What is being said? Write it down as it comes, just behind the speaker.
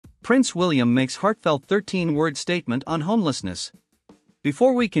Prince William makes heartfelt 13-word statement on homelessness.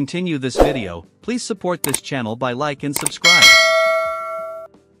 Before we continue this video, please support this channel by like and subscribe.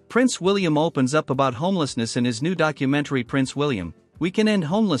 Prince William opens up about homelessness in his new documentary Prince William, Can End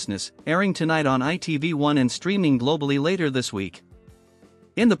Homelessness, airing tonight on ITV1 and streaming globally later this week.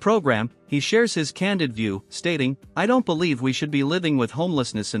 In the program, he shares his candid view, stating, "I don't believe we should be living with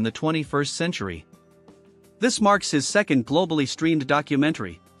homelessness in the 21st century." This marks his second globally streamed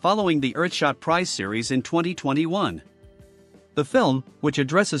documentary, following the Earthshot Prize series in 2021. The film, which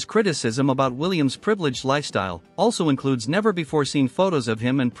addresses criticism about William's privileged lifestyle, also includes never-before-seen photos of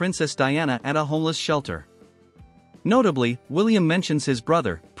him and Princess Diana at a homeless shelter. Notably, William mentions his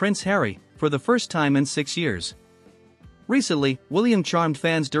brother, Prince Harry, for the first time in 6 years. Recently, William charmed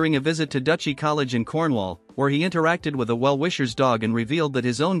fans during a visit to Duchy College in Cornwall, where he interacted with a well-wisher's dog and revealed that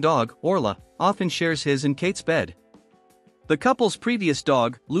his own dog, Orla, often shares his and Kate's bed. The couple's previous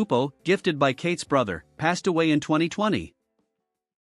dog, Lupo, gifted by Kate's brother, passed away in 2020.